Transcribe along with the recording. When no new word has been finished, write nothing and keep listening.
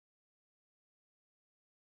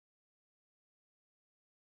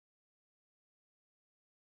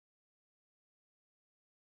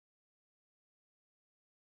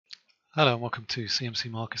Hello and welcome to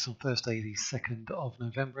CMC Markets on Thursday the 2nd of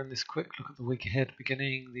November, and this quick look at the week ahead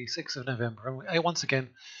beginning the 6th of November. And once again,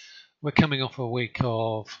 we're coming off a week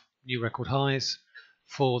of new record highs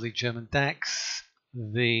for the German DAX,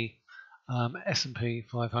 the S&P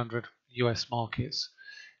 500, US markets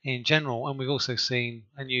in general, and we've also seen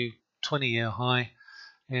a new 20-year high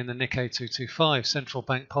in the Nikkei 225. Central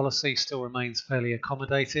bank policy still remains fairly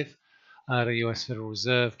accommodative. The US Federal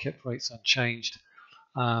Reserve kept rates unchanged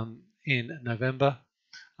in November,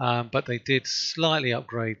 but they did slightly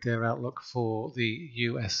upgrade their outlook for the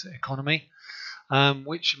US economy,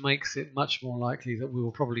 which makes it much more likely that we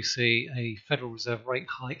will probably see a Federal Reserve rate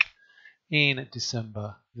hike in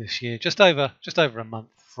December this year, just over a month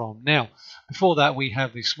from now. Before that, we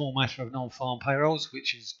have the small matter of non-farm payrolls,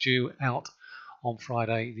 which is due out on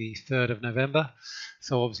Friday the 3rd of November.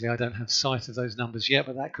 So obviously I don't have sight of those numbers yet,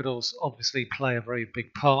 but that could also obviously play a very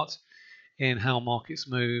big part in how markets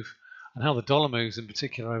move and how the dollar moves in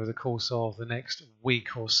particular over the course of the next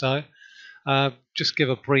week or so. Just give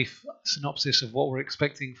a brief synopsis of what we're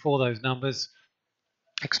expecting for those numbers.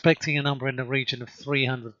 Expecting a number in the region of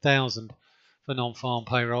 300,000 for non-farm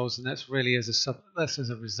payrolls, and that's really as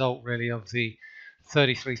a result really of the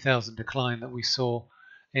 33,000 decline that we saw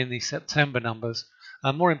in the September numbers.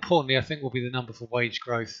 More importantly, I think will be the number for wage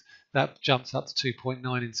growth. That jumps up to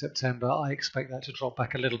 2.9 in September. I expect that to drop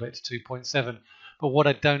back a little bit to 2.7. But what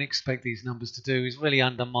I don't expect these numbers to do is really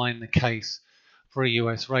undermine the case for a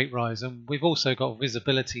US rate rise. And we've also got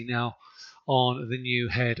visibility now on the new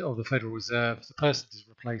head of the Federal Reserve, the person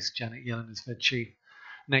to replace Janet Yellen as Fed chief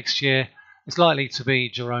next year. It's likely to be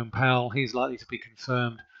Jerome Powell. He's likely to be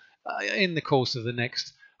confirmed in the course of the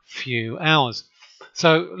next few hours.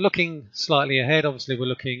 So looking slightly ahead, obviously we're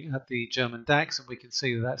looking at the German DAX, and we can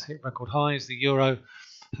see that that's hit record highs. The euro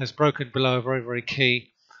has broken below a very, very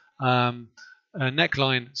key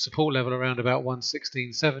neckline support level around about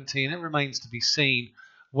 116.70, and it remains to be seen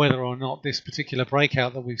whether or not this particular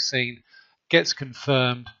breakout that we've seen gets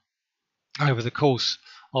confirmed over the course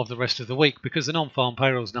of the rest of the week, because the non-farm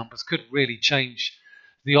payrolls numbers could really change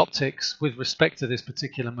the optics with respect to this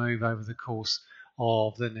particular move over the course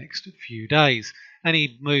of the next few days.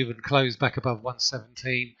 Any move and close back above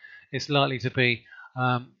 117 is likely to be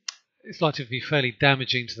fairly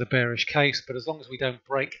damaging to the bearish case. But as long as we don't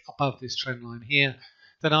break above this trend line here,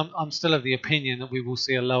 then I'm still of the opinion that we will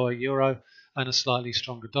see a lower euro and a slightly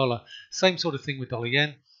stronger dollar. Same sort of thing with dollar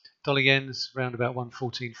yen. Dollar yen is around about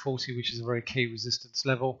 114.40, which is a very key resistance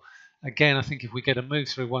level. Again, I think if we get a move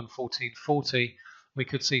through 114.40, we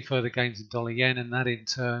could see further gains in dollar yen, and that in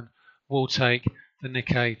turn will take the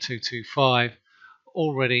Nikkei 225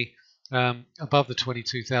 already above the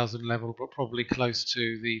 22,000 level, but probably close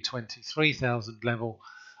to the 23,000 level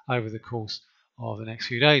over the course of the next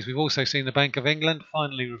few days. We've also seen the Bank of England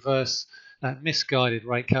finally reverse that misguided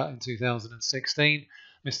rate cut in 2016.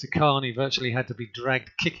 Mr. Carney virtually had to be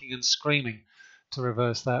dragged kicking and screaming to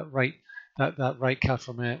reverse that rate cut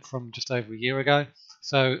from just over a year ago.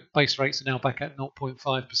 So base rates are now back at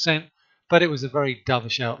 0.5%, but it was a very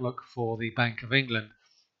dovish outlook for the Bank of England.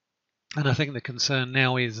 And I think the concern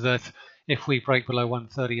now is that if we break below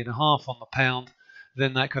 130.5 on the pound,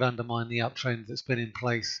 then that could undermine the uptrend that's been in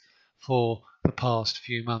place for the past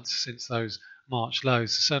few months since those March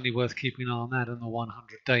lows. So certainly worth keeping an eye on that and the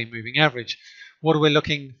 100-day moving average. What we're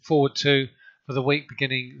looking forward to for the week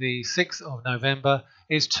beginning the 6th of November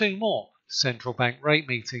is two more central bank rate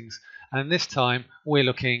meetings. And this time we're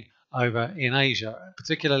looking over in Asia,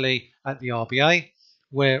 particularly at the RBA,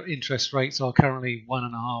 where interest rates are currently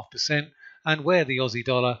 1.5%, and where the Aussie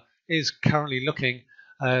dollar is currently looking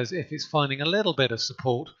as if it's finding a little bit of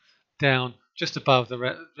support down just above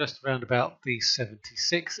just around about the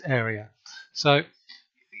 76 area. So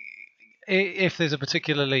if there's a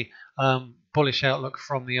particularly bullish outlook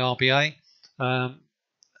from the RBA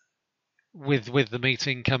with the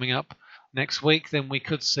meeting coming up next week, then we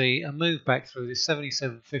could see a move back through this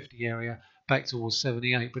 77.50 area back towards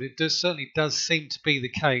 78. But it certainly does seem to be the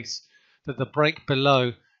case that the break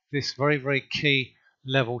below this very, very key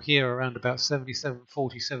level here around about 77.40,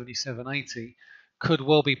 77.80 could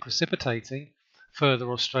well be precipitating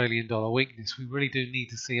further Australian dollar weakness. We really do need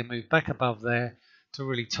to see a move back above there to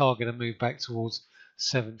really target a move back towards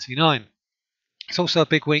 79. It's also a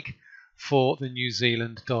big week for the New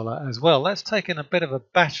Zealand dollar as well. That's taken a bit of a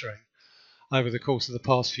battering over the course of the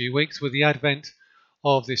past few weeks with the advent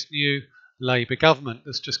of this new Labour government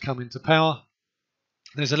that's just come into power.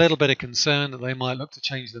 There's a little bit of concern that they might look to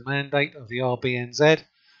change the mandate of the RBNZ.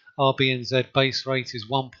 RBNZ base rate is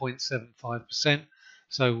 1.75%,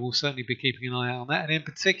 so we'll certainly be keeping an eye on that. And in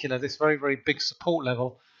particular, this very, very big support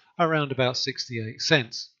level around about 68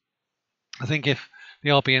 cents. I think if the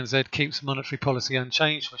RBNZ keeps monetary policy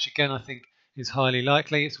unchanged, which again I think is highly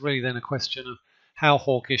likely, it's really then a question of how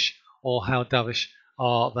hawkish or how dovish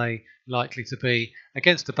are they likely to be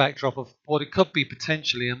against the backdrop of what it could be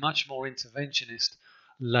potentially a much more interventionist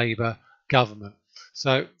Labour government.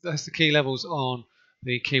 So that's the key levels on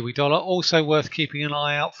the Kiwi dollar. Also worth keeping an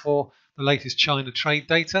eye out for the latest China trade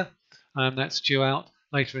data. That's due out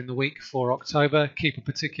later in the week for October. Keep a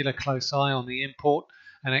particular close eye on the import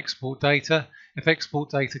and export data. If export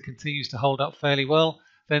data continues to hold up fairly well,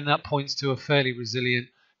 then that points to a fairly resilient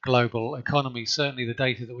global economy. Certainly the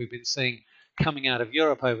data that we've been seeing coming out of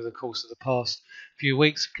Europe over the course of the past few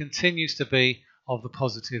weeks continues to be of the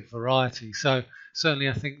positive variety. So certainly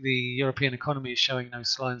I think the European economy is showing no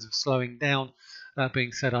signs of slowing down. That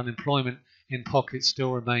being said, unemployment in pockets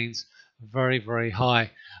still remains very, very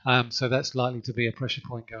high. So that's likely to be a pressure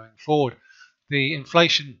point going forward. The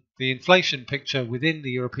inflation picture within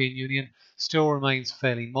the European Union still remains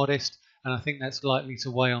fairly modest, and I think that's likely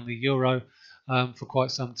to weigh on the euro for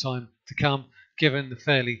quite some time to come, given the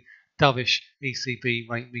fairly dovish ECB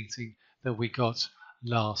rate meeting that we got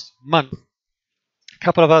last month. A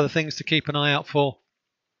couple of other things to keep an eye out for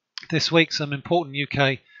this week: some important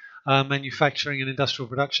UK manufacturing and industrial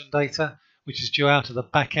production data, which is due out at the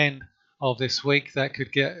back end of this week. That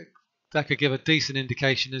could give a decent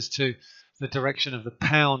indication as to the direction of the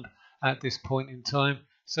pound at this point in time.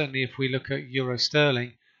 Certainly if we look at euro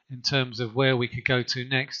sterling in terms of where we could go to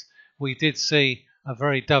next, we did see a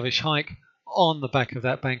very dovish hike on the back of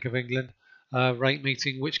that Bank of England rate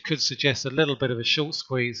meeting, which could suggest a little bit of a short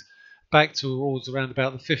squeeze back towards around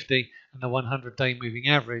about the 50 and the 100-day moving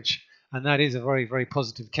average. And that is a very, very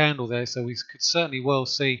positive candle there. So we could certainly well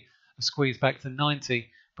see a squeeze back to 90,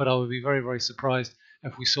 but I would be very, very surprised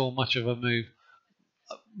if we saw much of a move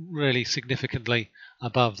really significantly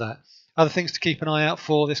above that. Other things to keep an eye out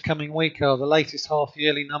for this coming week are the latest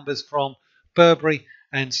half-yearly numbers from Burberry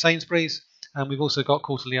and Sainsbury's, and we've also got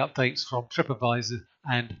quarterly updates from TripAdvisor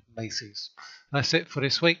and Macy's. That's it for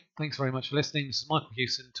this week. Thanks very much for listening. This is Michael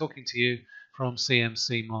Hewson talking to you from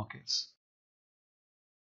CMC Markets.